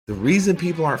The reason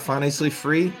people aren't financially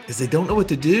free is they don't know what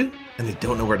to do and they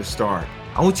don't know where to start.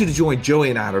 I want you to join Joey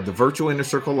and I at the Virtual Inner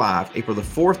Circle Live, April the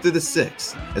 4th through the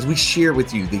 6th, as we share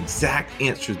with you the exact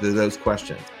answers to those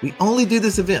questions. We only do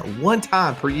this event one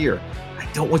time per year. I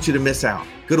don't want you to miss out.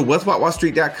 Go to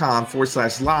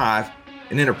wealthwatchwallstreet.com/live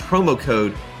and enter promo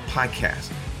code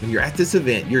podcast. When you're at this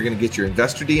event, you're going to get your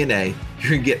investor DNA. You're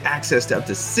going to get access to up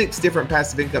to 6 different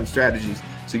passive income strategies.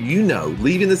 So you know,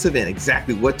 leaving this event,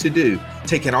 exactly what to do,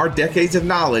 taking our decades of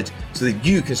knowledge so that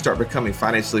you can start becoming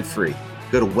financially free.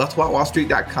 Go to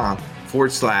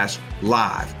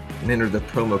wealthwatchwallstreet.com/live and enter the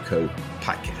promo code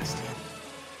podcast.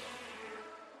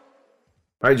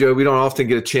 All right, Joe, we don't often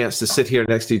get a chance to sit here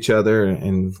next to each other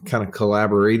and kind of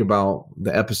collaborate about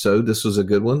the episode. This was a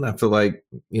good one. I feel like,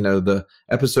 the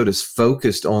episode is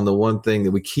focused on the one thing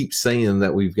that we keep saying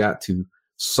that we've got to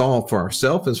solve for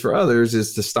ourselves and for others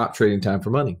is to stop trading time for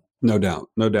money. No doubt.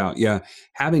 Yeah.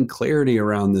 Having clarity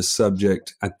around this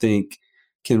subject, I think,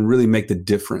 can really make the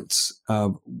difference.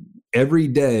 Every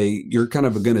day, you're kind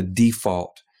of going to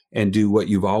default and do what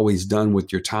you've always done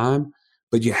with your time.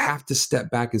 But you have to step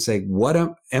back and say,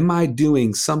 am I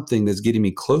doing something that's getting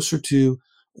me closer to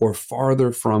or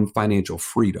farther from financial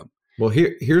freedom? Well,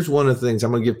 here's one of the things I'm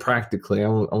going to give practically. I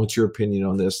want your opinion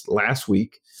on this. Last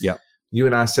week, you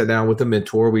and I sat down with a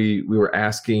mentor. We were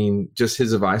asking just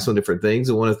his advice on different things.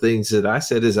 And one of the things that I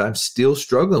said is I'm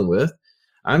struggling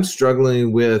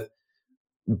with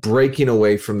breaking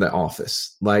away from the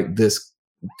office, like this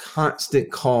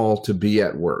constant call to be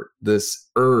at work, this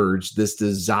urge, this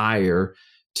desire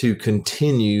to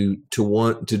continue to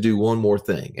want to do one more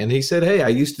thing. And he said, hey, I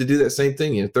used to do that same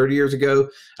thing. 30 years ago,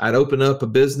 I'd open up a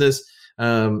business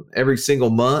every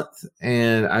single month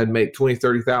and I'd make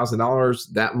 $20,000,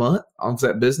 $30,000 that month on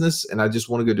that business. And I just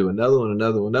want to go do another one.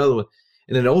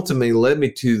 And it ultimately led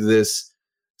me to this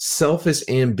selfish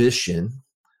ambition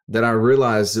that I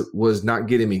realized was not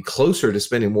getting me closer to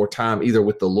spending more time either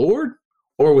with the Lord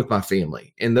or with my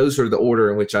family. And those are the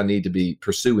order in which I need to be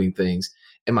pursuing things.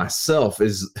 And myself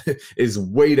is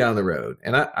way down the road.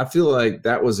 And I feel like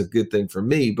that was a good thing for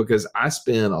me because I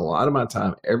spend a lot of my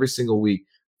time every single week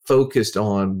focused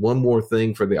on one more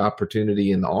thing for the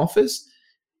opportunity in the office.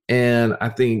 And I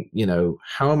think,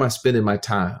 how am I spending my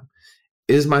time?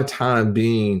 Is my time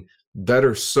being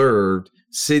better served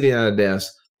sitting at a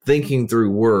desk, thinking through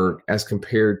work as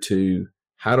compared to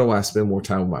how do I spend more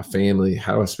time with my family?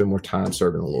 How do I spend more time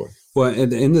serving the Lord? Well,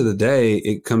 at the end of the day,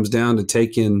 it comes down to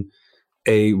taking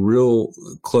a real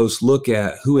close look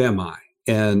at who am I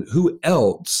and who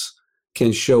else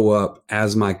can show up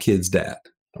as my kid's dad.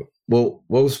 Well,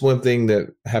 what was one thing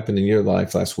that happened in your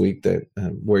life last week that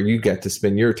where you got to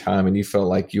spend your time and you felt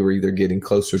like you were either getting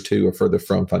closer to or further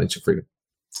from financial freedom?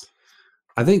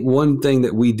 I think one thing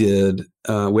that we did,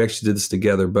 we actually did this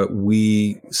together, but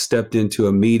we stepped into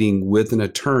a meeting with an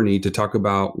attorney to talk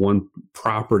about one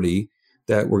property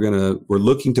that we're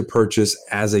looking to purchase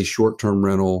as a short-term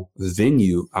rental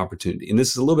venue opportunity. And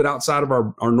this is a little bit outside of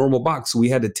our normal box. So we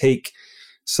had to take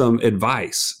some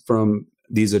advice from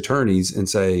these attorneys and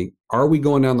say, are we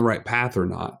going down the right path or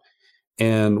not?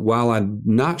 And while I'm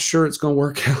not sure it's going to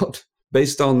work out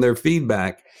based on their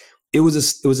feedback, it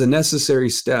was a necessary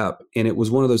step. And it was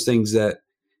one of those things that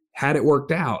had it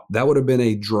worked out, that would have been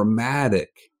a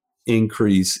dramatic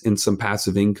increase in some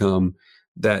passive income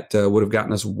that would have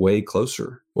gotten us way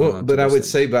closer. Well, but I would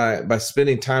say by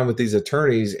spending time with these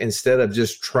attorneys, instead of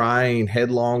just trying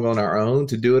headlong on our own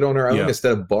to do it on our own,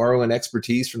 instead of borrowing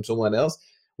expertise from someone else,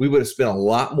 we would have spent a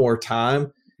lot more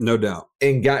time. No doubt.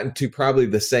 And gotten to probably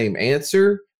the same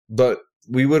answer, but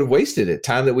we would have wasted it.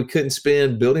 Time that we couldn't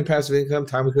spend building passive income,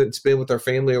 time we couldn't spend with our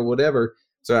family or whatever.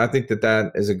 So I think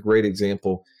that is a great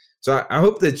example. So I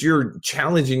hope that you're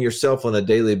challenging yourself on a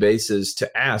daily basis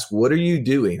to ask, what are you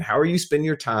doing? How are you spending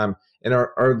your time? And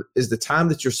is the time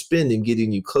that you're spending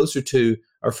getting you closer to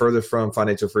or further from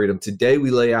financial freedom? Today,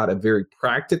 we lay out a very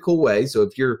practical way. So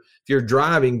if you're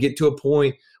driving, get to a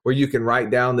point where you can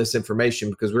write down this information,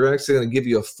 because we're actually going to give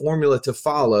you a formula to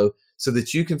follow so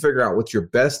that you can figure out what your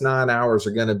best 9 hours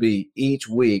are going to be each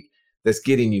week that's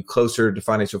getting you closer to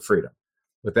financial freedom.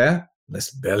 With that, let's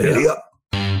belly up.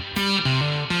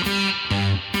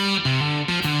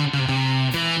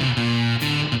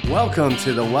 Welcome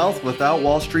to the Wealth Without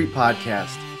Wall Street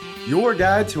podcast, your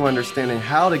guide to understanding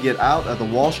how to get out of the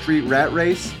Wall Street rat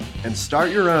race and start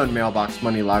your own mailbox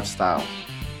money lifestyle.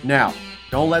 Now,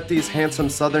 don't let these handsome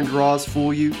Southern draws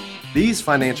fool you. These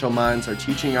financial minds are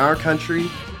teaching our country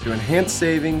to enhance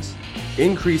savings,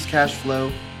 increase cash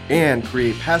flow, and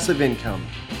create passive income,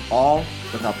 all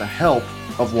without the help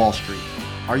of Wall Street.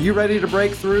 Are you ready to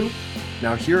break through?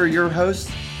 Now here are your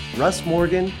hosts, Russ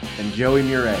Morgan and Joey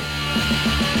Murray.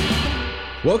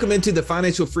 Welcome into the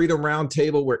Financial Freedom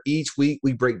Roundtable, where each week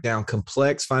we break down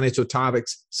complex financial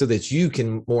topics so that you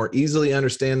can more easily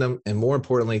understand them and, more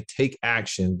importantly, take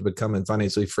action to becoming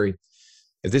financially free.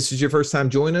 If this is your first time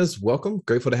joining us, welcome.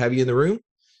 Grateful to have you in the room.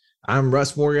 I'm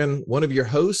Russ Morgan, one of your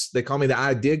hosts. They call me the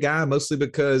idea guy, mostly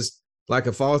because like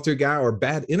a follow-through guy or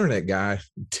bad internet guy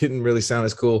didn't really sound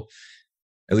as cool.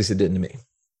 At least it didn't to me.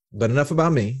 But enough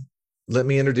about me. Let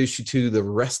me introduce you to the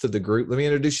rest of the group. Let me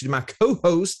introduce you to my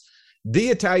co-host, the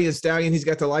Italian Stallion. He's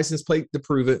got the license plate to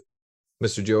prove it,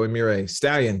 Mr. Joey Murray.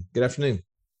 Stallion, good afternoon.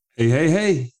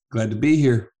 Hey. Glad to be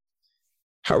here.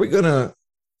 How are we going to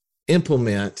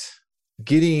implement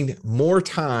getting more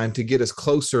time to get us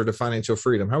closer to financial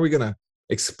freedom? How are we going to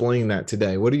explain that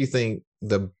today? What do you think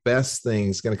the best thing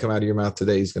is going to come out of your mouth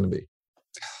today is going to be?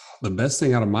 The best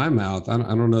thing out of my mouth, I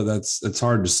don't know. It's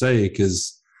hard to say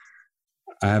because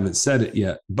I haven't said it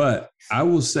yet, but I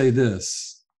will say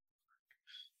this.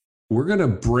 We're going to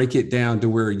break it down to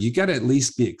where you got to at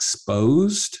least be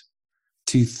exposed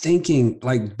to thinking,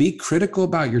 like, be critical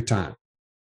about your time,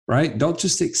 right? Don't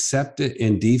just accept it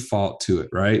and default to it,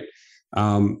 right?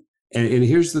 And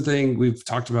here's the thing we've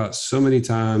talked about so many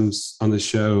times on the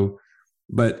show,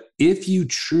 but if you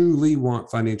truly want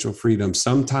financial freedom,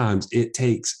 sometimes it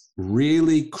takes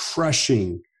really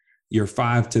crushing your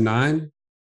 5 to 9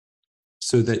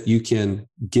 so that you can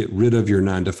get rid of your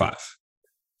 9 to 5.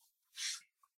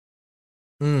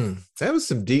 That was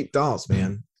some deep thoughts,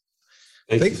 man.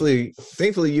 Thankfully,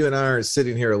 you and I are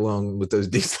sitting here alone with those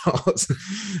deep thoughts.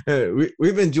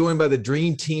 We've been joined by the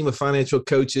dream team of financial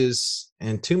coaches.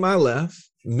 And to my left,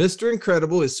 Mr.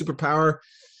 Incredible, his superpower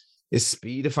is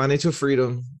speed of financial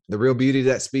freedom. The real beauty of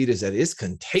that speed is that it's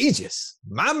contagious.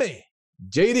 My man,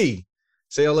 JD.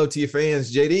 Say hello to your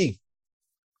fans, JD.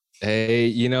 Hey,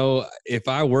 if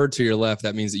I were to your left,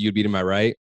 that means that you'd be to my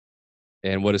right.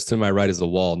 And what is to my right is the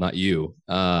wall, not you.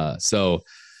 So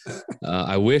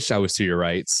I wish I was to your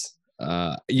rights.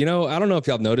 I don't know if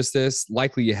y'all have noticed this.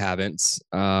 Likely you haven't,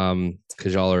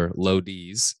 because y'all are low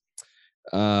Ds.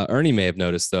 Ernie may have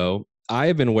noticed, though. I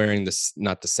have been wearing this,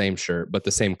 not the same shirt, but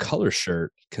the same color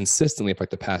shirt consistently for like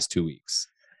the past 2 weeks.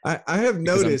 I have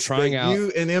noticed that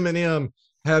you and Eminem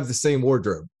have the same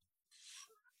wardrobe.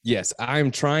 Yes,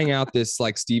 I'm trying out this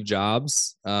like Steve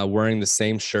Jobs, wearing the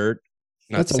same shirt.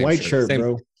 That's a white shirt,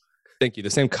 bro. Thank you.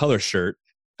 The same color shirt.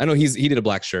 I know he did a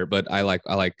black shirt, but I like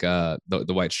the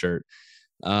white shirt.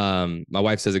 My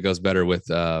wife says it goes better with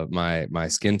my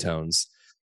skin tones.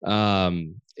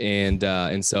 And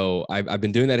so I've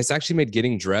been doing that. It's actually made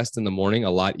getting dressed in the morning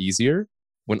a lot easier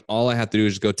when all I have to do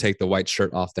is go take the white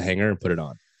shirt off the hanger and put it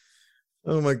on.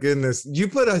 Oh my goodness. You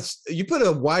put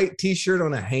a white t-shirt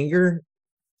on a hanger?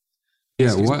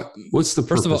 Yeah. What's the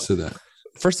purpose of that?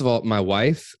 First of all, my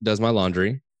wife does my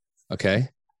laundry. Okay.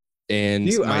 And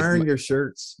do you iron your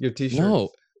shirts, your t-shirts?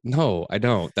 No, I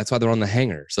don't. That's why they're on the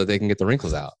hanger so they can get the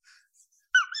wrinkles out.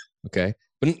 Okay.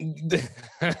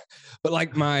 But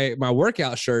like my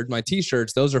workout shirts, my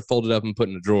t-shirts, those are folded up and put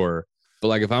in a drawer. But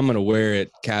like if I'm going to wear it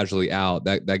casually out,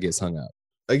 that gets hung up.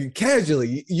 Like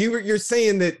casually, you're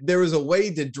saying that there was a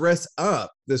way to dress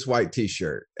up this white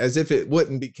t-shirt as if it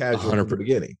wouldn't be casual from the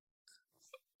beginning.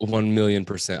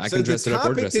 1,000,000%. I can dress it up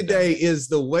or dress it down. The topic today is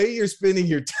the way you're spending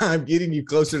your time getting you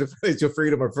closer to financial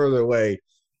freedom or further away.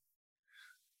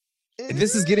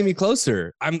 This is getting me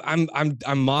closer.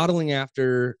 I'm modeling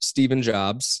after Stephen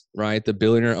Jobs, right? The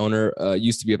billionaire owner,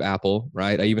 used to be of Apple,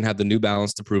 right? I even have the New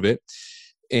Balance to prove it.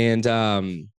 And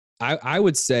I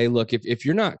would say, look, if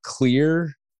you're not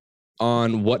clear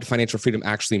on what financial freedom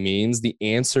actually means, the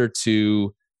answer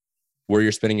to where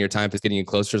you're spending your time is getting you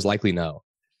closer is likely no.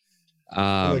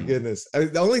 Oh my goodness.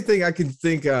 The only thing I can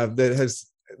think of that has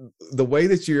the way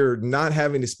that you're not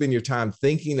having to spend your time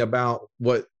thinking about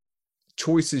what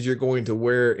choices you're going to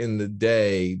wear in the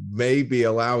day may be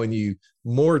allowing you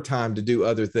more time to do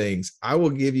other things. I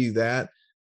will give you that.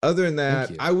 Other than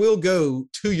that, I will go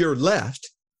to your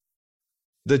left.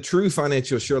 The true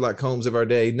financial Sherlock Holmes of our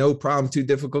day. No problem too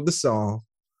difficult to solve.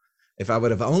 If I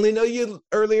would have only known you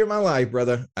earlier in my life,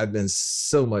 brother, I'd been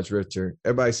so much richer.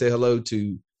 Everybody say hello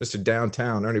to Mr.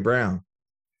 Downtown, Ernie Brown.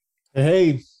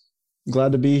 Hey,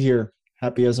 glad to be here.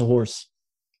 Happy as a horse.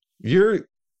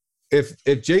 If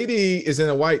JD is in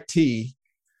a white tee,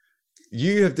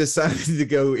 you have decided to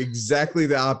go exactly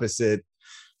the opposite.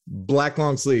 Black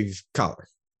long sleeve collar.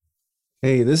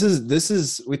 Hey, this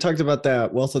is we talked about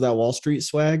that Wealth Without Wall Street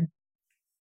swag.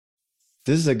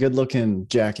 This is a good looking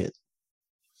jacket.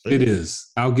 It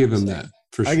is. I'll give him that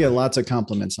for sure. I get lots of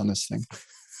compliments on this thing.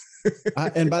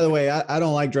 And by the way, I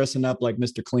don't like dressing up like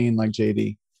Mr. Clean like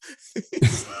JD.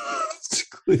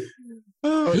 exactly.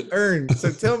 Oh, Ern,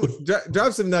 so tell me,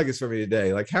 drop some nuggets for me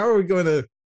today. Like, how are we going to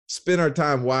spend our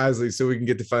time wisely so we can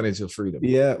get to financial freedom?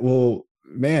 Yeah, well,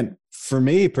 man, for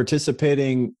me,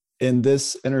 participating in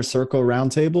this inner circle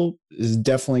roundtable is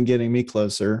definitely getting me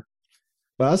closer.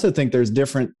 But I also think there's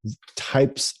different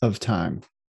types of time,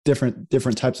 different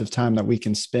types of time that we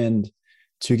can spend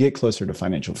to get closer to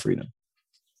financial freedom.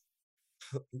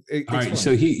 All right,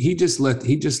 so he just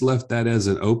left that as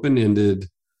an open-ended,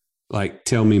 like,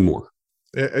 tell me more.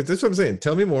 That's what I'm saying.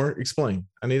 Tell me more. Explain.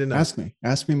 I need to know. Ask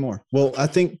me more. Well, I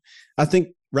think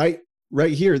right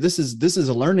here, this is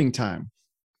a learning time.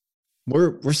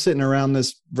 We're sitting around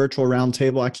this virtual round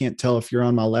table. I can't tell if you're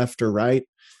on my left or right.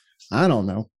 I don't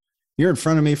know. You're in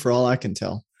front of me for all I can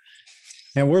tell.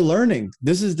 And we're learning.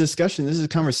 This is discussion. This is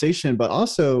conversation. But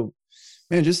also,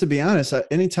 man, just to be honest,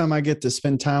 anytime I get to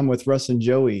spend time with Russ and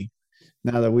Joey,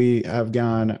 now that we have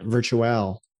gone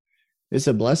virtual, it's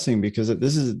a blessing because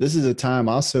this is a time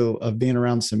also of being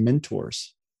around some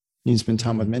mentors. You can spend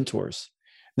time with mentors.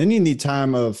 Then you need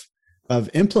time of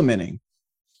implementing,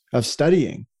 of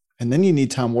studying. And then you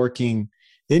need time working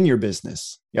in your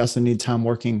business. You also need time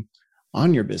working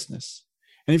on your business.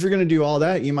 And if you're going to do all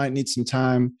that, you might need some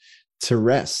time to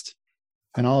rest.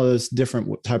 And all of those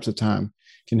different types of time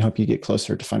can help you get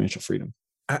closer to financial freedom.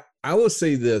 I will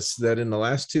say this, that in the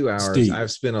last 2 hours, Steve, I've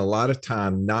spent a lot of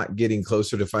time not getting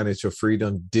closer to financial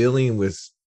freedom, dealing with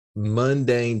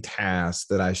mundane tasks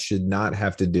that I should not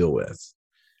have to deal with.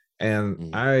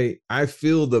 And I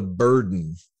feel the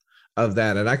burden of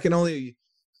that. And I can only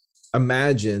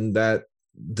imagine that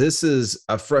this is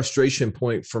a frustration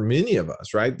point for many of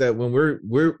us, right? That when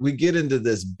we get into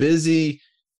this busy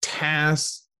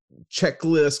task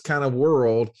checklist kind of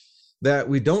world, that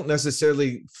we don't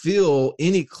necessarily feel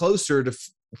any closer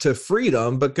to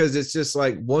freedom, because it's just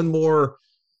like one more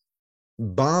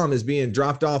bomb is being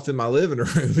dropped off in my living room,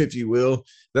 if you will,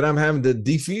 that I'm having to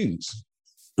defuse.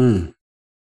 Not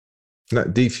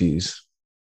defuse.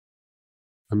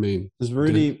 I mean, is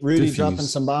Rudy dropping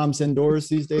some bombs indoors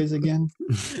these days again?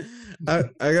 I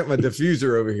got my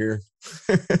diffuser over here.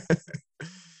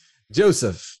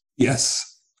 Joseph.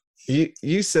 Yes.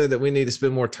 You said that we need to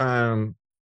spend more time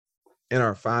in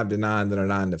our 5 to 9 than our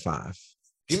 9 to 5.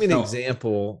 Give me an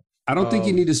example. I don't think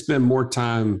you need to spend more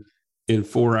time in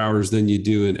 4 hours than you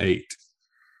do in 8.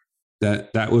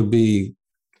 That would be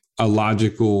a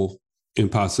logical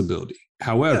impossibility.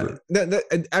 However,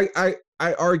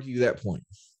 I argue that point.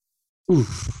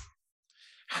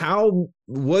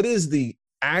 What is the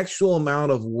actual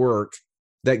amount of work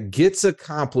that gets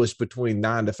accomplished between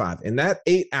 9 to 5? In that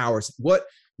 8 hours,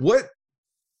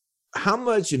 how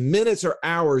much minutes or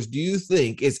hours do you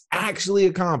think is actually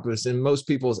accomplished in most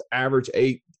people's average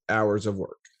 8 hours of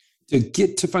work? To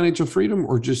get to financial freedom,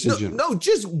 or just in general? No,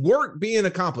 just work being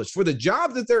accomplished for the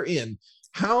job that they're in.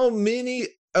 How many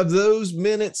of those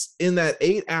minutes in that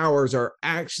 8 hours are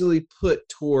actually put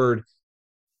toward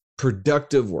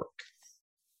productive work?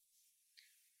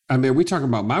 I mean, are we talking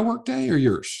about my work day or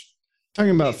yours?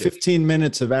 Talking about 15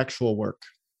 minutes of actual work.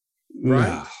 Right?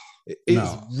 No.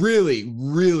 It's really,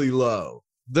 really low.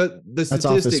 The That's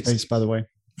Office statistics, Space, by the way.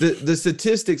 The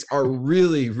statistics are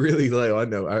really, really low. I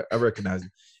know. I recognize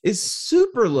it. It's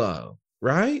super low,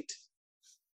 right?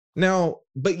 Now,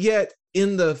 but yet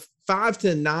in the 5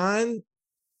 to 9,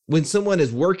 when someone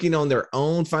is working on their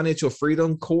own financial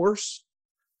freedom course,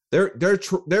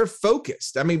 they're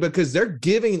focused. I mean, because they're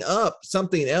giving up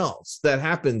something else that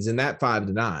happens in that 5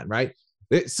 to 9, right?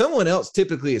 Someone else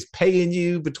typically is paying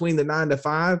you between the 9 to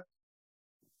 5.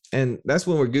 And that's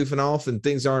when we're goofing off and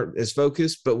things aren't as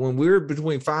focused. But when we're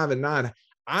between 5 and 9,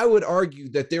 I would argue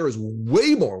that there is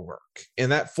way more work in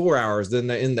that 4 hours than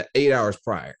in the 8 hours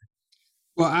prior.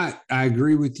 Well, I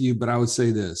agree with you, but I would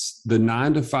say this: the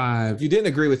 9 to 5. You didn't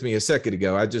agree with me a second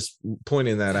ago. I just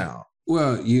pointing that out.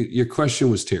 Well, your question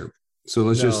was terrible. So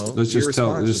let's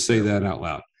just say that out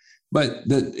loud. But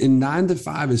in 9 to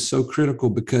 5 is so critical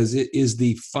because it is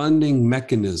the funding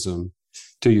mechanism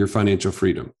to your financial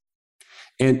freedom.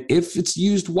 And if it's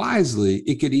used wisely,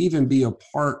 it could even be a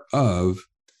part of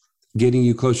getting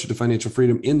you closer to financial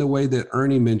freedom in the way that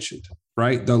Ernie mentioned,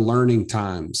 right? The learning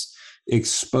times,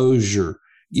 exposure.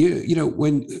 You know,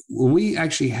 when we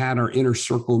actually had our inner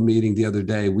circle meeting the other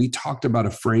day, we talked about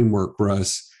a framework,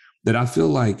 Russ, that I feel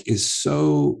like is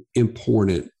so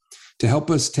important to help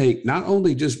us take not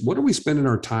only just what are we spending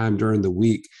our time during the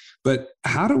week, but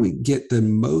how do we get the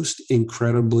most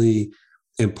incredibly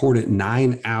important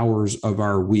 9 hours of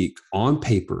our week on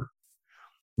paper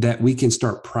that we can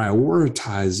start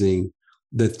prioritizing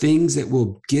the things that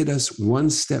will get us one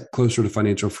step closer to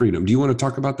financial freedom. Do you want to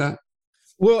talk about that?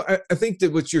 Well, I think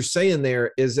that what you're saying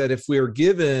there is that if we're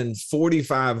given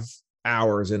 45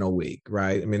 hours in a week,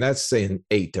 right? I mean, that's saying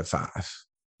 8 to 5,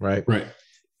 right? Right.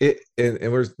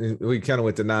 We kind of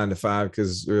went to 9 to 5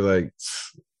 because we were like,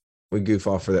 we goof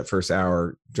off for that first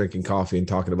hour drinking coffee and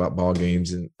talking about ball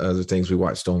games and other things we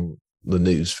watched on the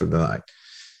news for the night.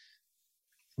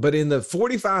 But in the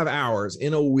 45 hours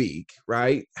in a week,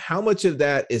 right, how much of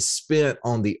that is spent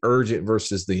on the urgent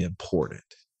versus the important?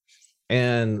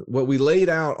 And what we laid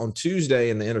out on Tuesday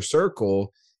in the inner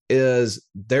circle is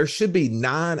there should be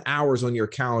 9 hours on your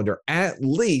calendar, at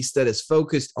least, that is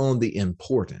focused on the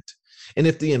important. And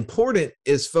if the important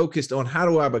is focused on how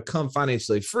do I become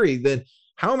financially free, then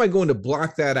how am I going to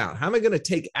block that out? How am I going to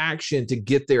take action to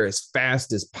get there as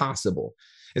fast as possible?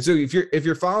 And so if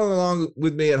you're following along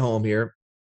with me at home here,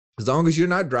 as long as you're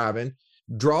not driving,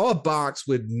 draw a box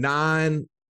with nine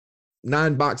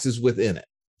boxes within it,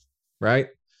 right?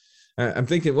 I'm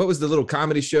thinking, what was the little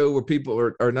comedy show where people,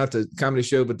 or not the comedy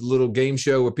show, but the little game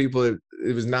show where people, it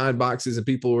was 9 boxes and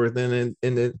people were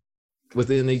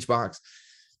within each box.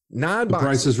 9 boxes. The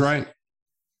Price is Right.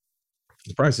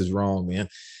 The Price is Wrong, man.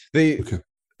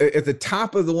 At the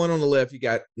top of the one on the left, you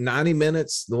got 90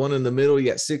 minutes. The one in the middle, you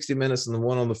got 60 minutes. And the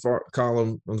one on the far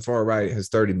column on the far right has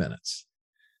 30 minutes.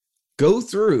 Go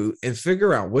through and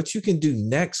figure out what you can do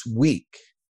next week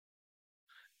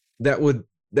that would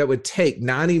take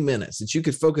 90 minutes that you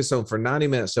could focus on for 90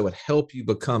 minutes that would help you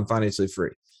become financially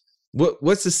free.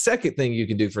 What's the second thing you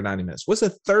can do for 90 minutes? What's the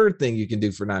third thing you can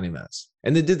do for 90 minutes?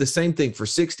 And then do the same thing for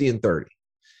 60 and 30.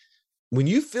 When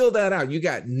you fill that out, you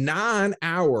got 9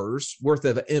 hours worth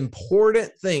of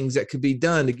important things that could be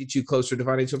done to get you closer to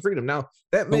financial freedom. Now,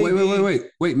 that may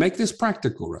wait. Make this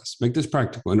practical, Russ. Make this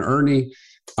practical. And Ernie,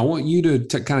 I want you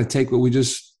to kind of take what we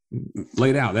just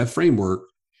laid out, that framework,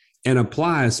 and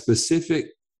apply a specific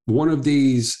one of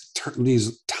these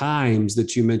times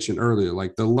that you mentioned earlier,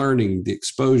 like the learning, the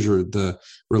exposure, the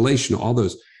relational, all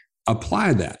those.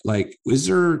 Apply that. Like, is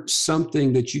there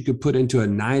something that you could put into a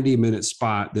 90-minute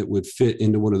spot that would fit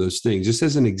into one of those things? Just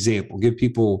as an example, give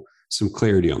people some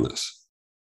clarity on this.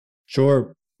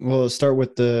 Sure. Well, let's start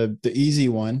with the easy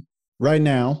one. Right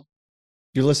now,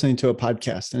 you're listening to a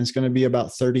podcast, and it's going to be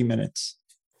about 30 minutes.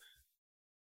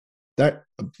 That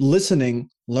listening,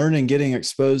 learning, getting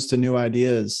exposed to new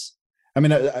ideas. I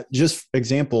mean, just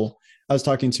example, I was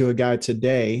talking to a guy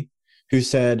today who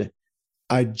said,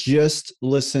 I just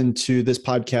listened to this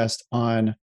podcast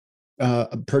on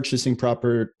purchasing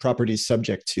properties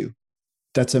subject to.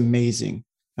 That's amazing.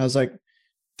 I was like,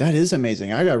 that is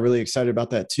amazing. I got really excited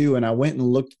about that too. And I went and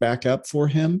looked back up for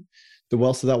him, the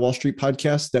Wealth Without Wall Street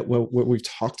podcast, that what we've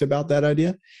talked about that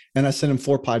idea. And I sent him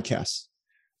 4 podcasts.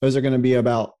 Those are going to be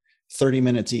about 30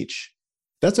 minutes each.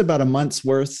 That's about a month's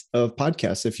worth of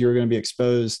podcasts if you're going to be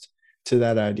exposed to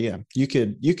that idea. You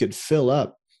could fill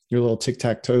up your little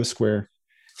tic-tac-toe square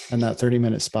and that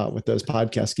 30-minute spot with those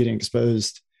podcasts, getting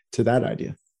exposed to that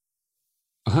idea.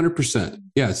 100%.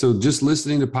 Yeah. So just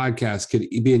listening to podcasts could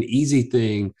be an easy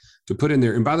thing to put in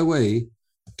there. And by the way,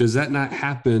 does that not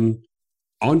happen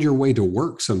on your way to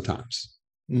work sometimes?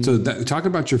 Mm-hmm. So talking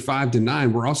about your 5 to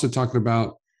 9, we're also talking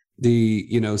about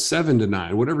the 7 to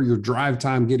 9, whatever your drive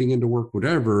time, getting into work,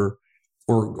 whatever,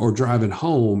 or driving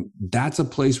home. That's a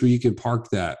place where you can park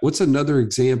that. What's another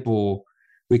example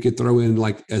we could throw in,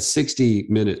 like a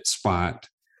 60-minute spot?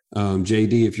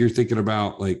 JD, if you're thinking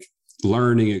about like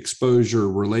learning, exposure,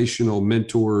 relational,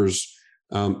 mentors,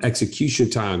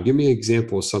 execution time, give me an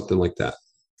example of something like that.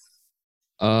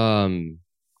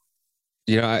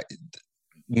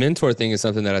 Mentor thing is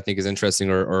something that I think is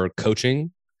interesting, or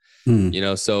coaching.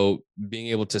 So being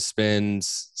able to spend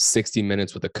 60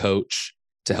 minutes with a coach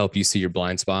to help you see your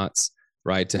blind spots,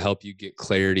 right? To help you get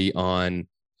clarity on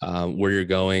where you're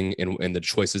going and the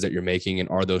choices that you're making, and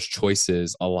are those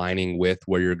choices aligning with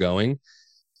where you're going?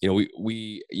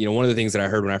 We one of the things that I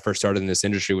heard when I first started in this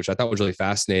industry, which I thought was really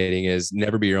fascinating, is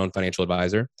never be your own financial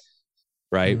advisor,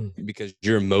 right? Because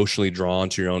you're emotionally drawn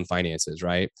to your own finances,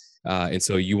 right? And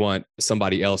so you want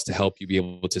somebody else to help you be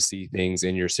able to see things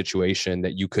in your situation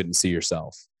that you couldn't see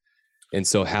yourself. And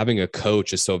so having a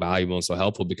coach is so valuable and so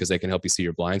helpful because they can help you see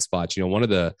your blind spots. One of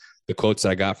the quotes that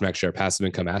I got from actually our passive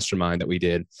income mastermind that we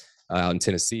did out in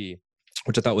Tennessee,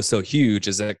 which I thought was so huge,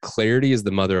 is that clarity is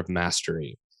the mother of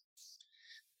mastery.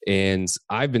 And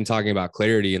I've been talking about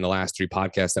clarity in the last 3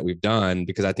 podcasts that we've done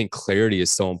because I think clarity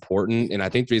is so important. And I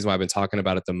think the reason why I've been talking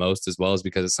about it the most as well is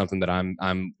because it's something that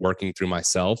I'm working through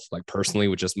myself, like personally,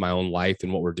 with just my own life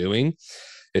and what we're doing,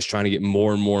 is trying to get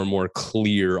more and more and more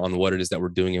clear on what it is that we're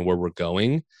doing and where we're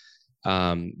going.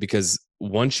 Because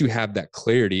once you have that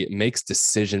clarity, it makes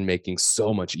decision-making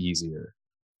so much easier,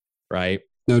 right?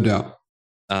 No doubt.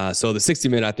 So the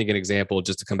 60-minute, I think an example,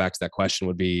 just to come back to that question,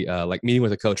 would be like meeting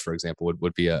with a coach, for example,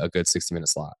 would be a good 60-minute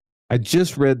slot. I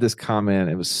just read this comment.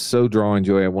 It was so drawing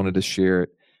joy. I wanted to share it.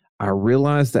 I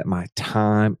realized that my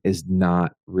time is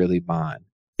not really mine.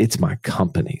 It's my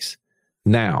company's.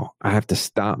 Now I have to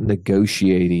stop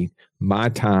negotiating my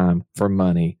time for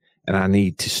money, and I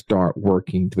need to start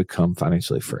working to become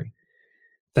financially free.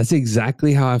 That's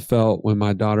exactly how I felt when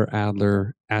my daughter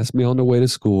Adler asked me on the way to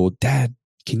school, Dad,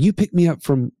 can you pick me up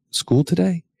from school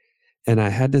today? And I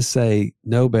had to say,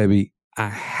 no, baby, I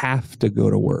have to go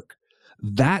to work.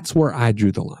 That's where I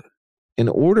drew the line. In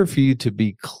order for you to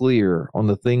be clear on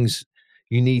the things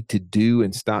you need to do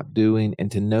and stop doing,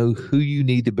 and to know who you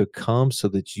need to become so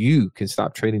that you can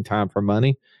stop trading time for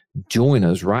money, join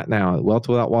us right now at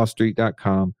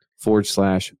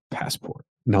wealthwithoutwallstreet.com/passport.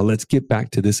 Now let's get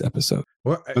back to this episode.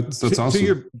 Well, that's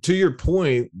awesome. To your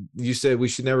point, you said we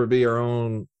should never be our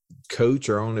own coach,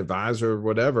 our own advisor, or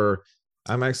whatever.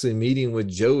 I'm actually meeting with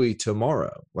Joey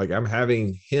tomorrow. Like, I'm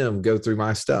having him go through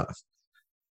my stuff.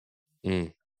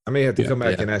 I may have to come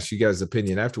back and ask you guys'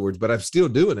 opinion afterwards, but I'm still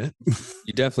doing it.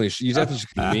 You definitely should come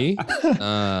to me.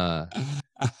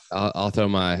 I'll throw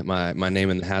my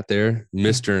name in the hat there,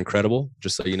 Mr. Incredible,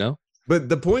 just so you know. But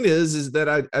the point is that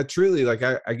I truly, like,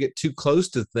 I get too close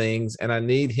to things, and I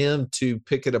need him to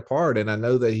pick it apart. And I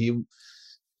know that he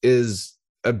is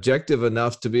objective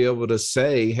enough to be able to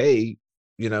say, hey,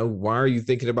 why are you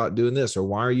thinking about doing this? Or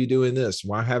why are you doing this?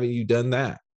 Why haven't you done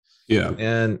that? Yeah.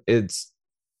 And it's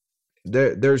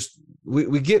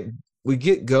we get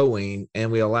going,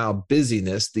 and we allow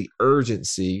busyness, the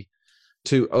urgency,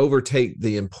 to overtake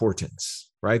the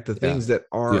importance, right? The things that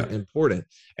are important.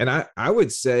 And I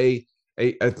would say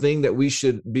a thing that we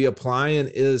should be applying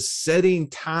is setting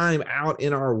time out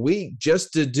in our week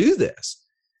just to do this.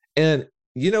 And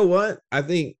you know what? I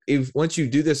think once you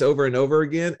do this over and over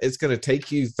again, it's going to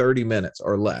take you 30 minutes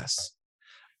or less.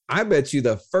 I bet you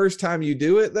the first time you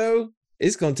do it, though,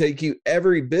 it's going to take you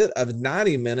every bit of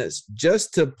 90 minutes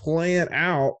just to plan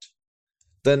out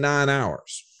the 9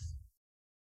 hours.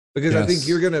 Because I think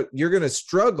you're going to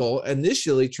struggle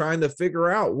initially trying to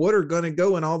figure out what are going to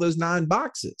go in all those 9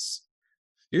 boxes.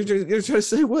 You're trying to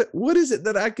say, what is it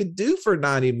that I could do for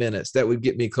 90 minutes that would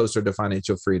get me closer to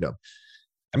financial freedom?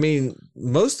 I mean,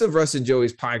 most of Russ and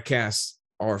Joey's podcasts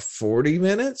are 40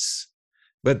 minutes,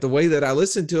 but the way that I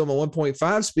listen to them on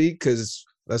 1.5 speed, because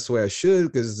that's the way I should,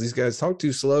 because these guys talk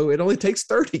too slow, it only takes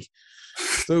 30.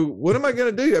 So what am I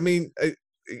going to do? I mean,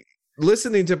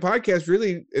 listening to podcasts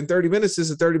really in 30 minutes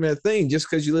is a 30-minute thing. Just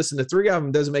because you listen to 3 of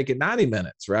them doesn't make it 90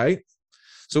 minutes, right?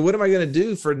 So what am I going to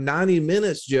do for 90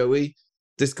 minutes, Joey,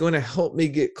 that's going to help me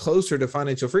get closer to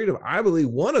financial freedom? I believe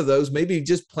one of those may be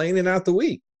just planning out the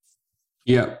week.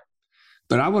 Yeah.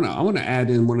 But I want to add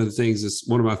in one of the things that's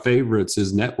one of my favorites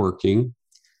is networking.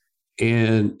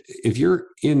 And if you're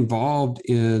involved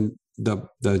in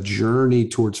the journey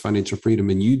towards financial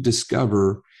freedom, and you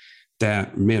discover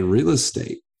that, man, real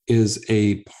estate is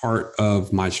a part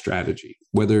of my strategy,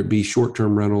 whether it be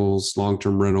short-term rentals,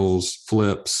 long-term rentals,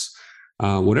 flips,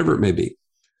 whatever it may be,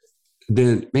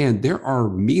 then, man, there are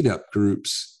meetup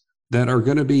groups that are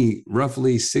going to be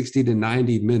roughly 60 to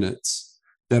 90 minutes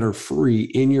that are free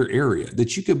in your area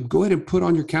that you could go ahead and put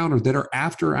on your calendar that are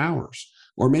after hours,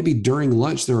 or maybe during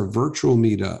lunch. There are virtual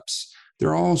meetups.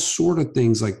 There are all sort of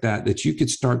things like that you could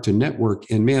start to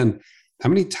network. And man, how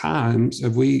many times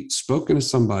have we spoken to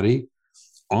somebody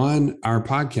on our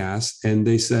podcast and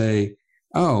they say,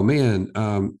 oh man,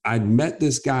 I met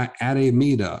this guy at a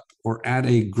meetup or at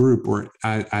a group, or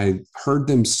I heard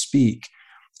them speak,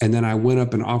 and then I went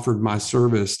up and offered my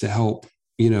service to help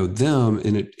them,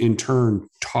 and it in turn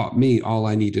taught me all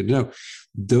I needed to know.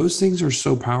 Those things are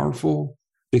so powerful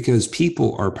because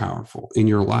people are powerful in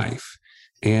your life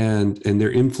and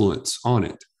their influence on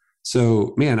it.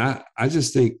 So man, I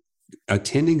just think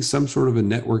attending some sort of a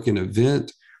networking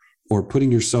event or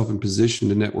putting yourself in position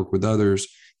to network with others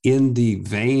in the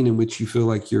vein in which you feel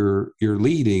like you're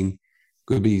leading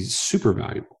could be super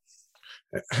valuable.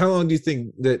 How long do you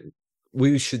think that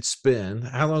we should spend?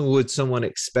 How long would someone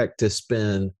expect to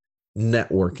spend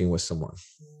networking with someone?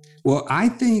 Well, I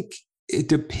think it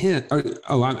depends.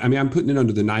 I'm putting it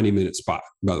under the 90-minute spot,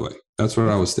 by the way. That's what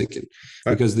I was thinking,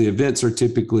 because the events are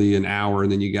typically an hour,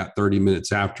 and then you got 30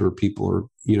 minutes after people are,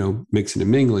 mixing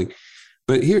and mingling.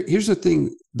 But here's the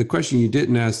thing. The question you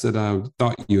didn't ask that I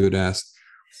thought you had asked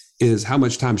is, how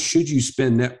much time should you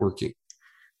spend networking?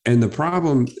 And the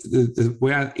problem, the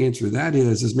way I answer that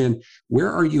is, man,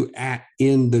 where are you at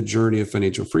in the journey of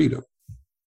financial freedom?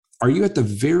 Are you at the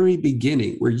very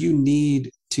beginning where you need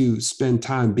to spend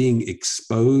time being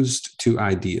exposed to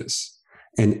ideas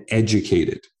and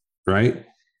educated, right?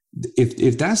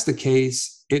 if that's the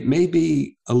case, it may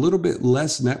be a little bit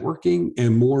less networking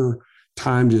and more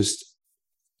time just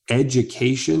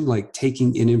education, like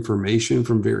taking in information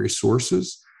from various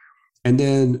sources. And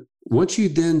then once you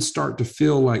then start to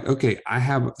feel like, okay, I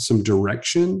have some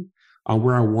direction on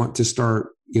where I want to start,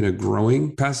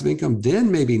 growing passive income, then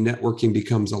maybe networking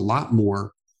becomes a lot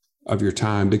more of your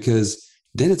time, because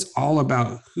then it's all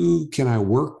about who can I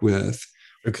work with.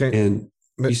 Okay. And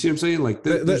you see what I'm saying? Like,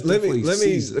 let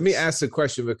me ask the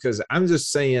question, because I'm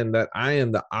just saying that I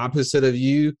am the opposite of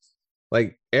you.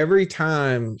 Like, every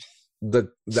time the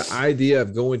idea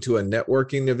of going to a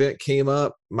networking event came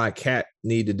up, my cat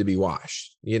needed to be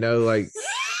washed.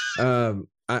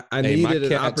 I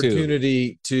needed an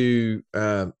opportunity to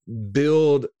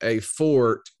build a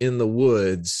fort in the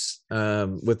woods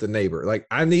with the neighbor. Like,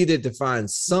 I needed to find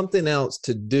something else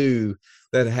to do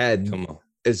that had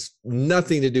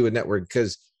nothing to do with networking,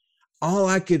 because all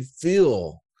I could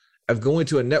feel of going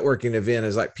to a networking event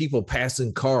is like people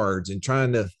passing cards and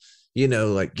trying to,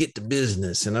 like, get to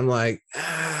business. And I'm like,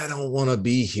 I don't want to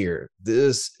be here.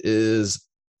 This is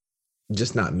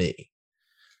just not me.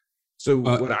 So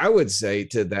what I would say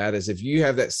to that is, if you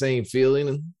have that same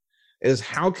feeling, is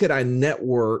how could I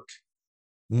network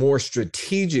more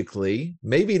strategically,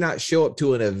 maybe not show up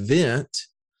to an event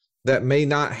that may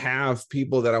not have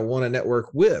people that I want to network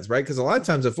with, right? Because a lot of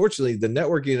times, unfortunately, the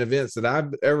networking events that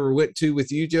I've ever went to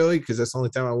with you, Joey, because that's the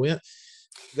only time I went,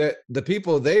 that the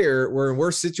people there were in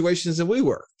worse situations than we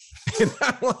were. And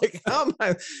I'm like,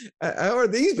 how are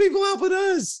these people helping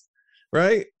us?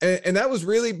 Right. And that was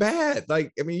really bad.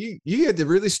 Like, I mean, you had to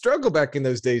really struggle back in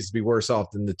those days to be worse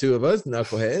off than the two of us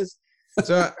knuckleheads.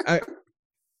 So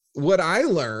what I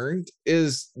learned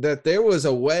is that there was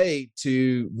a way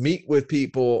to meet with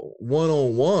people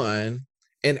one-on-one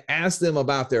and ask them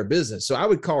about their business. So I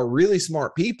would call really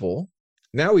smart people.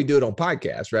 Now we do it on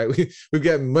podcasts, right? We've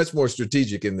gotten much more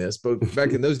strategic in this, but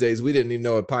back in those days, we didn't even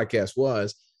know what a podcast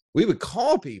was. We would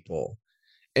call people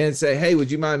and say, hey,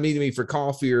 would you mind meeting me for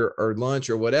coffee or lunch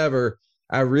or whatever?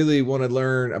 I really want to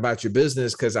learn about your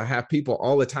business, because I have people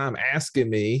all the time asking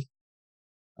me,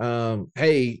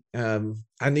 hey,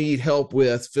 I need help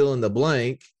with fill in the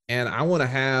blank, and I want to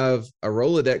have a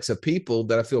Rolodex of people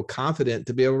that I feel confident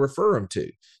to be able to refer them to.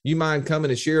 You mind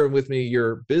coming and sharing with me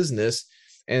your business,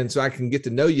 and so I can get to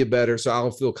know you better, so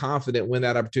I'll feel confident when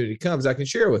that opportunity comes, I can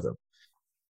share with them.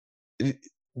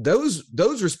 Those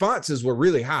responses were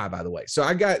really high, by the way. So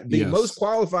I got the most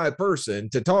qualified person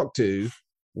to talk to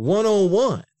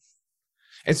one-on-one.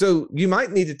 And so you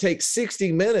might need to take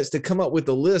 60 minutes to come up with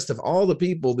a list of all the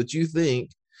people that you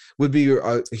think would be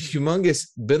a humongous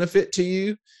benefit to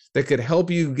you, that could help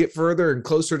you get further and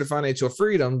closer to financial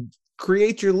freedom.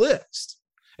 Create your list.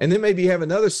 And then maybe you have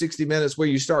another 60 minutes where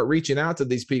you start reaching out to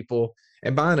these people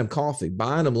and buying them coffee,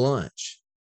 buying them lunch.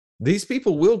 These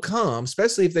people will come,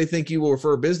 especially if they think you will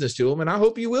refer business to them. And I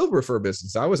hope you will refer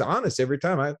business. I was honest every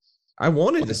time. I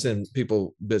wanted to send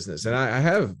people business, and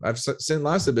I've sent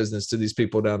lots of business to these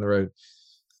people down the road.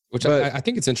 Which I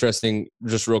think it's interesting,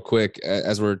 just real quick,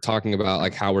 as we're talking about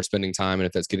like how we're spending time and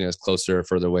if that's getting us closer or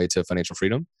further away to financial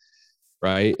freedom,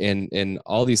 right? And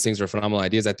all these things are phenomenal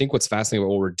ideas. I think what's fascinating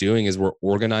about what we're doing is we're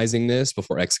organizing this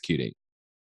before executing,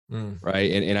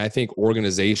 right? And I think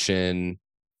organization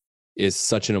is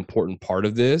such an important part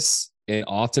of this. And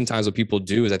oftentimes what people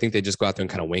do is I think they just go out there and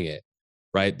kind of wing it,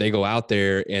 right? They go out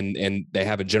there and they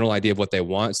have a general idea of what they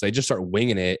want. So they just start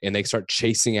winging it, and they start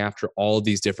chasing after all of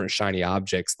these different shiny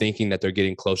objects, thinking that they're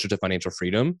getting closer to financial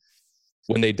freedom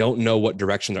when they don't know what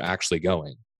direction they're actually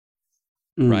going.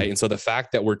 Right. And so the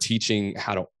fact that we're teaching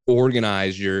how to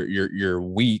organize your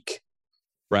week,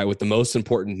 right, with the most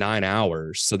important 9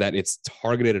 hours, so that it's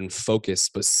targeted and focused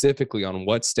specifically on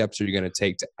what steps are you going to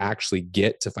take to actually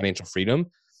get to financial freedom,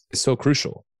 is so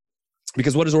crucial.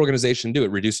 Because what does organization do?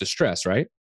 It reduces stress, right?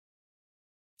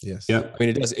 Yes. Yeah. I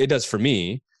mean, it does for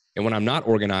me. And when I'm not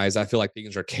organized, I feel like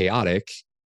things are chaotic,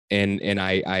 and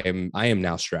I am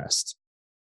now stressed.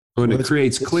 And it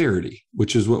creates clarity,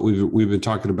 which is what we've been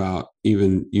talking about.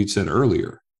 Even you said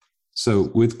earlier.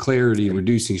 So with clarity,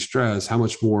 reducing stress, how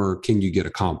much more can you get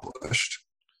accomplished?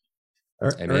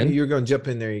 Ernie, you're going to jump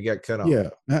in there. You got cut off. Yeah.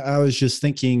 I was just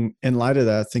thinking, in light of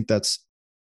that, I think that's,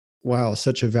 wow,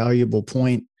 such a valuable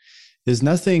point. Is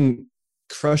nothing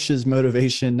crushes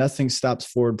motivation, nothing stops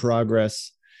forward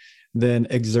progress than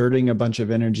exerting a bunch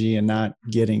of energy and not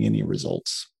getting any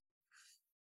results.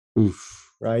 Oof.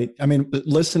 Right? I mean,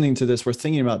 listening to this, we're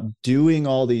thinking about doing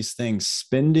all these things,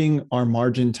 spending our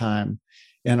margin time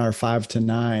and our 5 to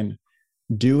 9,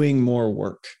 doing more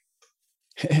work.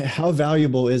 How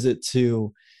valuable is it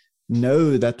to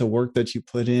know that the work that you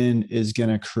put in is going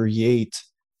to create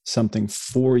something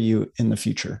for you in the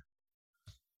future.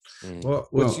 Well,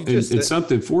 and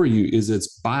something for you is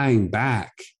it's buying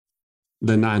back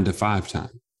the 9 to 5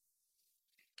 time.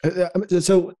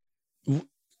 So,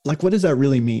 like, what does that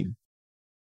really mean?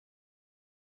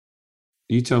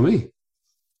 You tell me.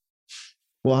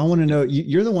 Well, I want to know.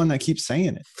 You're the one that keeps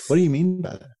saying it. What do you mean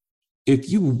by that?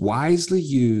 If you wisely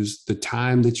use the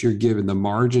time that you're given, the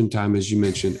margin time, as you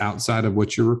mentioned, outside of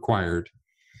what you're required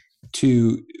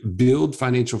to build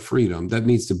financial freedom, that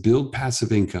means to build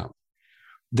passive income,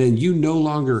 then you no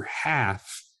longer have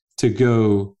to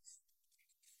go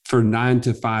for 9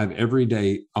 to 5 every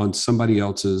day on somebody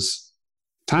else's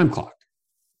time clock.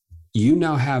 You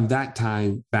now have that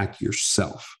time back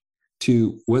yourself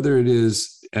to, whether it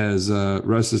is, as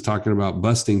Russ is talking about,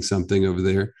 busting something over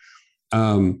there,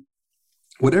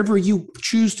 whatever you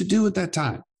choose to do at that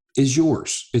time is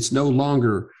yours. It's no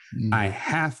longer, I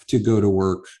have to go to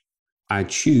work. I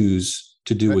choose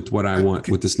to do with what I want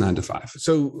with this 9 to 5.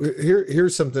 So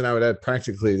here's something I would add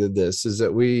practically to this is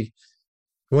that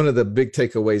one of the big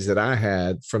takeaways that I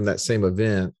had from that same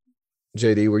event,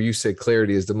 JD, where you said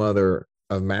clarity is the mother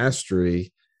of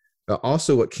mastery.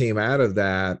 Also, what came out of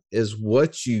that is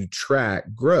what you track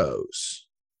grows,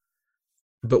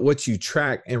 but what you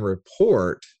track and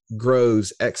report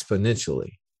grows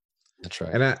exponentially. That's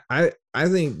right. And I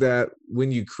think that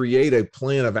when you create a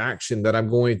plan of action that I'm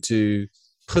going to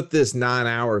put this 9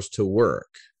 hours to work,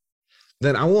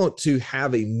 then I want to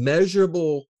have a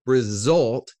measurable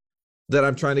result that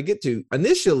I'm trying to get to.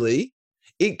 Initially,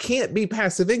 it can't be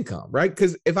passive income, right?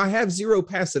 Because if I have zero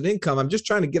passive income, I'm just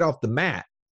trying to get off the mat,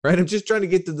 right? I'm just trying to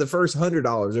get to the first $100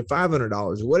 or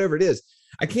 $500 or whatever it is.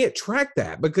 I can't track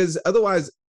that because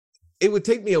otherwise it would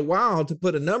take me a while to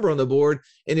put a number on the board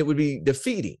and it would be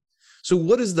defeating. So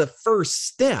what is the first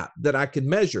step that I could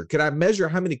measure? Could I measure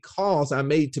how many calls I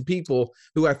made to people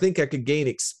who I think I could gain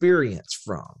experience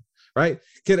from, right?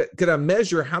 Could I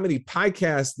measure how many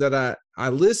podcasts that I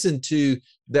listened to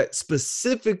that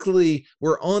specifically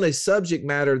were on a subject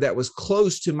matter that was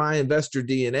close to my investor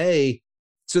DNA,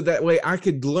 so that way I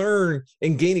could learn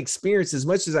and gain experience as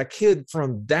much as I could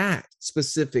from that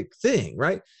specific thing,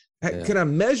 right? Yeah. Can I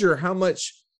measure how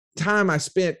much time I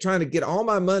spent trying to get all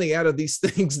my money out of these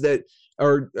things that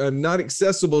are not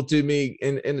accessible to me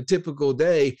in a typical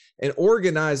day and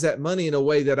organize that money in a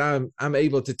way that I'm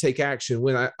able to take action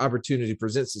when opportunity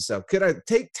presents itself? Could I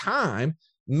take time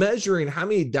measuring how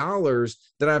many dollars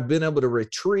that I've been able to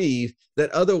retrieve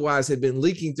that otherwise had been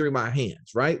leaking through my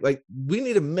hands, right? Like, we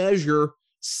need to measure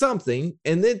something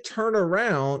and then turn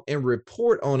around and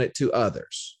report on it to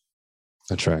others.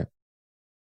 That's right.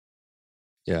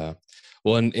 Yeah.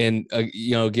 Well, and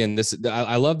again,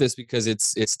 I love this because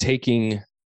it's taking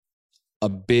a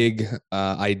big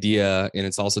idea, and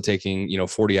it's also taking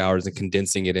 40 hours and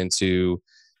condensing it into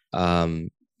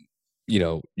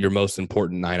your most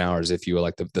important 9 hours, if you will,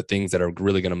 like the things that are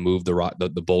really going to move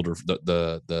the boulder,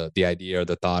 the idea or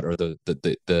the thought or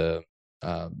the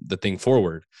thing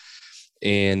forward.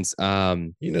 And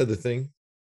the thing.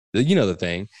 The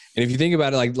thing. And if you think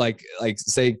about it, like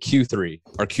say Q3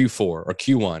 or Q4 or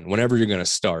Q1, whenever you're going to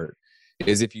start,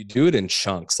 is if you do it in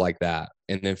chunks like that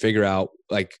and then figure out,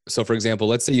 so for example,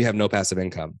 let's say you have no passive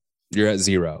income, you're at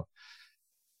zero.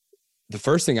 The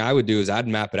first thing I would do is I'd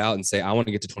map it out and say, I want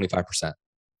to get to 25%.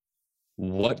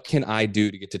 What can I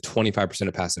do to get to 25%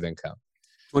 of passive income?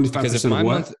 25% because if of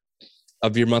what?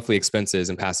 Of your monthly expenses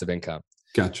and passive income.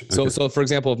 Gotcha. Okay. So for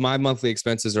example, if my monthly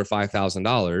expenses are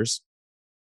 $5,000,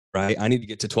 right, I need to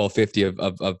get to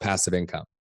 $1,250 of passive income.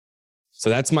 So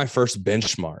that's my first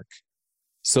benchmark.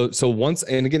 So once,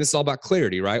 and again, it's all about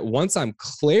clarity, right? Once I'm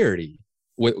clear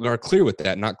with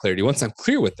that, not clarity. Once I'm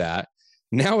clear with that,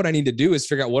 now what I need to do is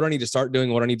figure out what I need to start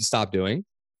doing, what I need to stop doing,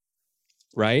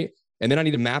 right? And then I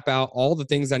need to map out all the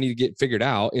things I need to get figured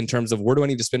out in terms of where do I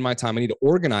need to spend my time. I need to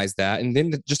organize that and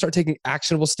then just start taking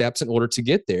actionable steps in order to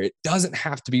get there. It doesn't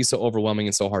have to be so overwhelming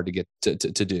and so hard to get to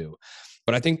do.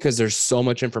 But I think because there's so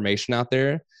much information out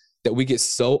there that we get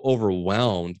so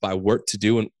overwhelmed by what to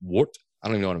do and what, I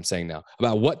don't even know what I'm saying now,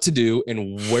 about what to do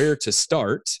and where to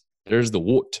start. There's the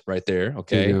what right there,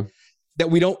 okay? Yeah. That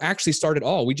we don't actually start at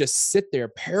all. We just sit there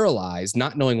paralyzed,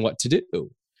 not knowing what to do.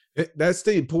 That's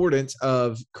the importance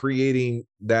of creating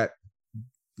that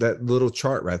little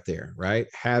chart right there, right?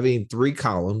 Having 3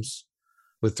 columns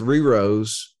with 3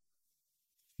 rows,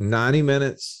 90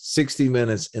 minutes, 60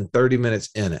 minutes, and 30 minutes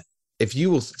in it. If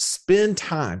you will spend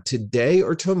time today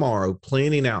or tomorrow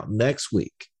planning out next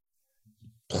week,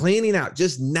 planning out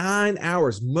just 9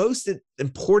 hours, most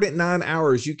important 9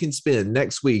 hours you can spend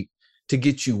next week to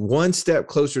get you one step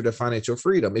closer to financial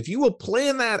freedom. If you will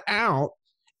plan that out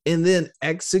and then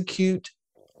execute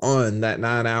on that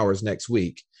 9 hours next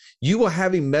week, you will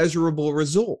have a measurable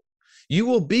result. You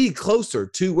will be closer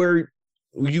to where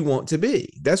you want to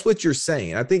be. That's what you're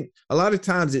saying. I think a lot of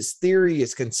times it's theory,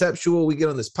 it's conceptual. We get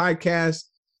on this podcast,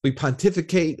 we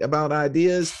pontificate about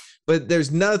ideas, but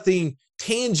there's nothing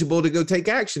tangible to go take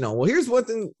action on. Well, here's one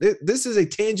thing. This is a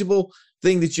tangible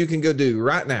thing that you can go do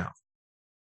right now.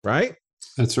 Right?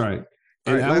 That's right.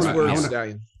 All right,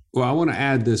 I want to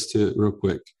add this to it real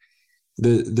quick.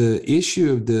 The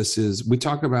issue of this is we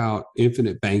talk about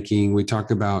infinite banking. We talk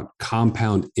about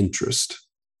compound interest,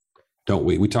 don't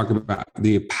we? We talk about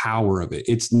the power of it.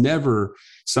 It's never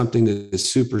something that is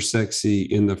super sexy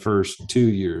in the first 2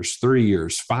 years, 3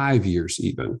 years, 5 years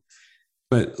even.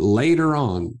 But later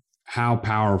on, how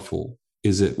powerful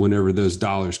is it whenever those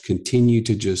dollars continue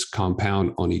to just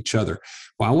compound on each other?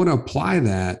 Well, I want to apply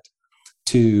that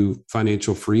to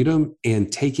financial freedom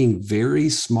and taking very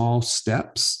small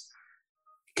steps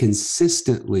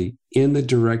consistently in the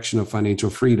direction of financial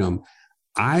freedom.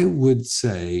 I would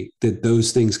say that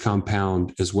those things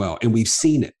compound as well. And we've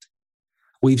seen it.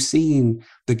 We've seen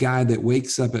the guy that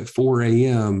wakes up at 4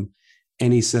 a.m.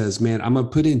 and he says, man, I'm going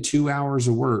to put in 2 hours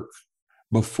of work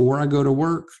before I go to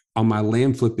work on my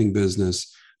land flipping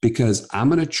business because I'm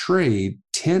going to trade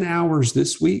 10 hours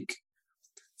this week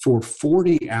for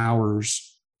 40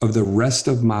 hours of the rest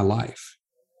of my life.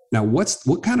 Now,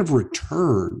 what kind of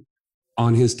return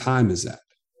on his time is that?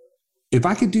 If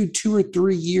I could do 2 or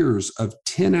 3 years of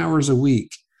 10 hours a week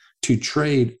to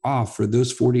trade off for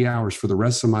those 40 hours for the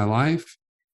rest of my life,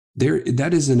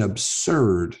 that is an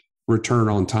absurd return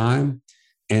on time.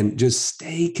 And just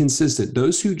stay consistent.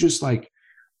 Those who just like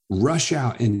rush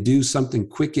out and do something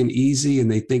quick and easy and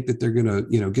they think that they're going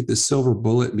to, get the silver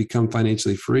bullet and become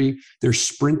financially free, they're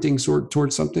sprinting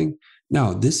towards something.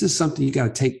 No, this is something you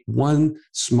got to take one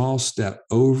small step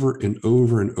over and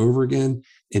over and over again,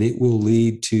 and it will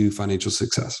lead to financial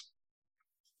success.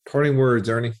 Parting words,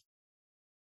 Ernie.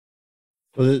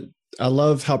 Well, I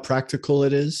love how practical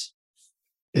it is.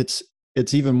 It's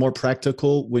even more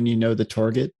practical when you know the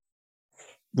target.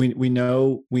 We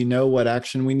know what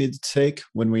action we need to take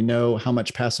when we know how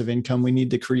much passive income we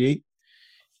need to create.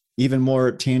 Even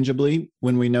more tangibly,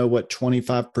 when we know what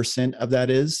 25% of that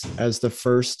is as the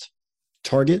first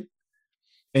target.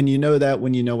 And you know that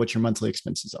when you know what your monthly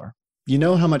expenses are. You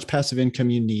know how much passive income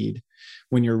you need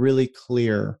when you're really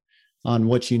clear on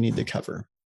what you need to cover.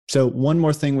 So one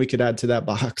more thing we could add to that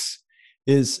box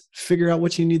is figure out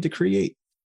what you need to create.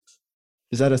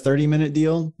 Is that a 30-minute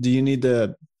deal? Do you need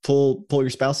to pull your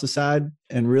spouse aside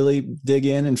and really dig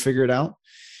in and figure it out?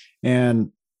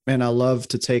 And I love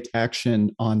to take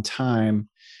action on time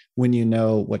when you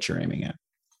know what you're aiming at.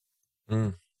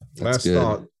 Last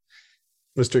thought,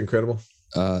 Mr. Incredible.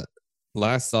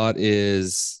 Last thought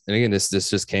is, and again, this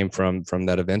just came from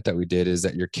that event that we did, is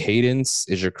that your cadence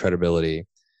is your credibility,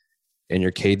 and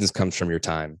your cadence comes from your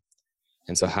time.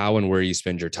 And so how and where you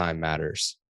spend your time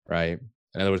matters, right?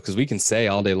 In other words, because we can say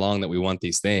all day long that we want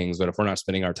these things, but if we're not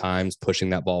spending our times pushing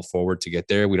that ball forward to get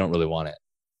there, we don't really want it.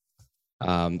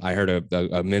 I heard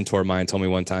a mentor of mine told me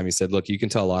one time, he said, look, you can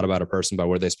tell a lot about a person by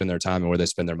where they spend their time and where they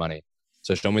spend their money.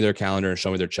 So show me their calendar and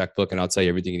show me their checkbook, and I'll tell you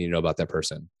everything you need to know about that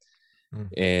person.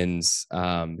 And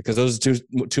because those are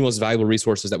two most valuable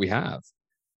resources that we have.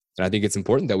 And I think it's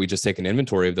important that we just take an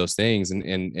inventory of those things and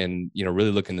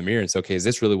really look in the mirror and say, okay, is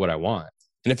this really what I want?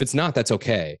 And if it's not, that's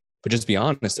okay. But just be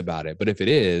honest about it. But if it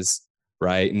is,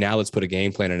 right, now let's put a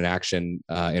game plan and an action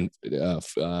in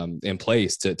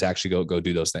place to actually go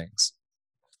do those things.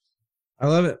 I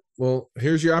love it. Well,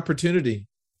 here's your opportunity.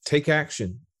 Take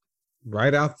action.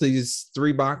 Write out these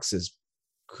 3 boxes.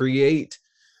 Create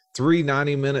 3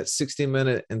 90-minute,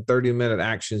 60-minute, and 30-minute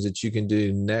actions that you can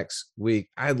do next week.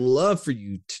 I'd love for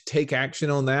you to take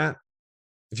action on that.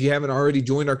 If you haven't already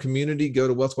joined our community, go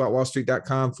to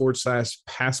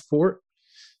wealthwithoutwallstreet.com/passport.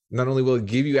 Not only will it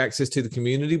give you access to the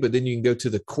community, but then you can go to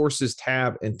the courses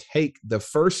tab and take the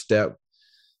first step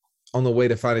on the way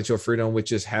to financial freedom,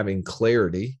 which is having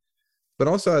clarity. But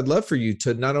also, I'd love for you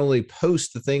to not only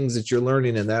post the things that you're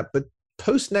learning in that, but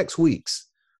post next week's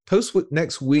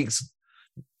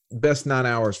best 9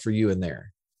 hours for you in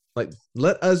there. Like,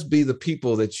 let us be the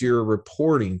people that you're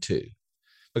reporting to.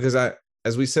 Because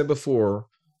as we said before,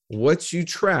 what you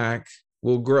track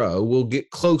will grow, will get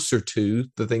closer to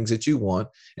the things that you want,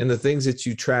 and the things that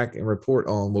you track and report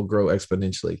on will grow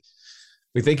exponentially.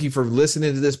 We thank you for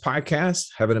listening to this podcast.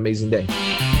 Have an amazing day.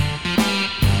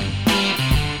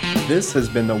 This has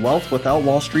been the Wealth Without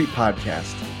Wall Street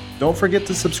podcast. Don't forget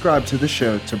to subscribe to the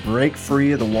show to break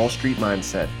free of the Wall Street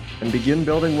mindset and begin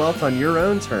building wealth on your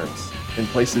own terms in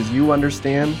places you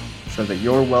understand so that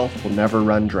your wealth will never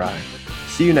run dry.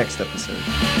 See See you next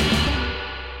episode.